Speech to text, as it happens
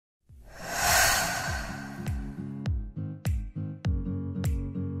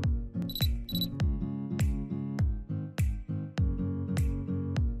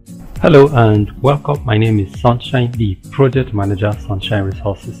Hello and welcome. My name is Sunshine, the Project Manager, Sunshine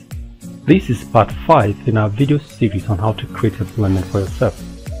Resources. This is part 5 in our video series on how to create employment for yourself.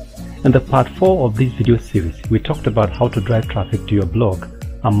 In the part 4 of this video series, we talked about how to drive traffic to your blog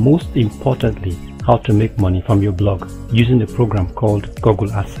and most importantly, how to make money from your blog using a program called Google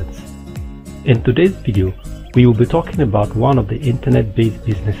AdSense. In today's video, we will be talking about one of the internet-based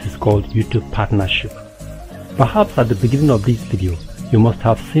businesses called YouTube Partnership. Perhaps at the beginning of this video, you must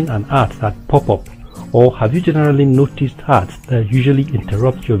have seen an ad that pop up, or have you generally noticed ads that usually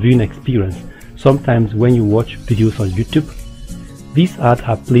interrupt your viewing experience sometimes when you watch videos on YouTube? These ads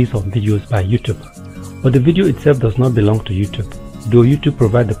are placed on videos by YouTube, but the video itself does not belong to YouTube, though YouTube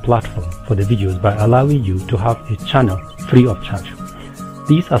provides the platform for the videos by allowing you to have a channel free of charge.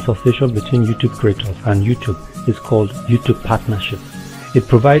 This association between YouTube creators and YouTube is called YouTube Partnership. It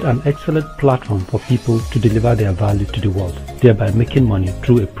provides an excellent platform for people to deliver their value to the world, thereby making money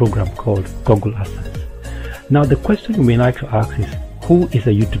through a program called Google AdSense. Now the question you may like to ask is, who is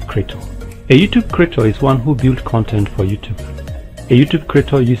a YouTube creator? A YouTube creator is one who builds content for YouTube. A YouTube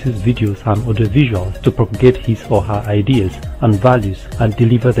creator uses videos and audio visuals to propagate his or her ideas and values and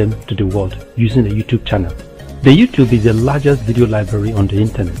deliver them to the world using a YouTube channel. The YouTube is the largest video library on the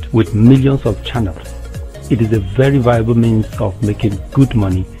internet with millions of channels. It is a very viable means of making good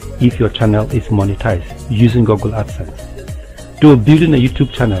money if your channel is monetized using Google AdSense. Though building a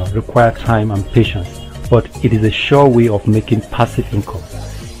YouTube channel requires time and patience, but it is a sure way of making passive income.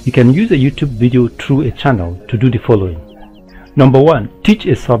 You can use a YouTube video through a channel to do the following. Number 1. Teach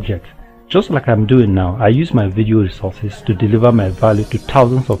a subject. Just like I'm doing now, I use my video resources to deliver my value to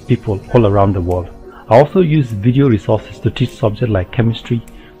thousands of people all around the world. I also use video resources to teach subjects like chemistry,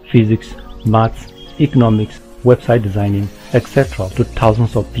 physics, maths, economics, website designing, etc. to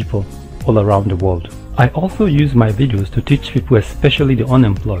thousands of people all around the world. I also use my videos to teach people, especially the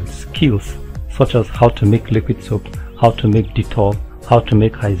unemployed, skills such as how to make liquid soap, how to make Dettol, how to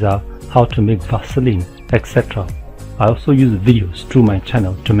make Hyzal, how to make Vaseline, etc. I also use videos through my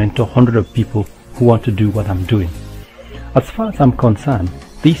channel to mentor hundreds of people who want to do what I'm doing. As far as I'm concerned,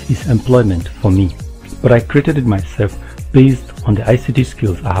 this is employment for me, but I created it myself based on the ICT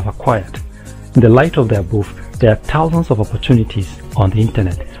skills I have acquired. In the light of the above, there are thousands of opportunities on the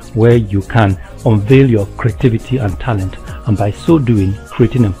internet where you can unveil your creativity and talent, and by so doing,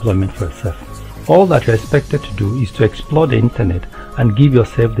 creating employment for yourself. All that you're expected to do is to explore the internet and give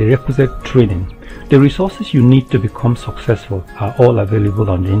yourself the requisite training. The resources you need to become successful are all available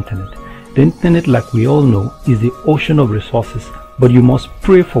on the internet. The internet, like we all know, is the ocean of resources, but you must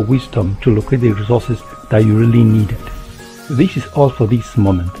pray for wisdom to locate the resources that you really needed. This is all for this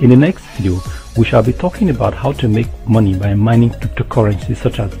moment. In the next video, we shall be talking about how to make money by mining cryptocurrencies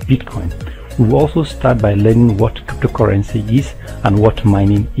such as Bitcoin. We will also start by learning what cryptocurrency is and what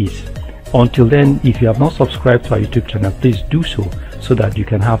mining is. Until then, if you have not subscribed to our YouTube channel, please do so that you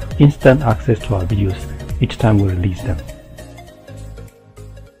can have instant access to our videos each time we release them.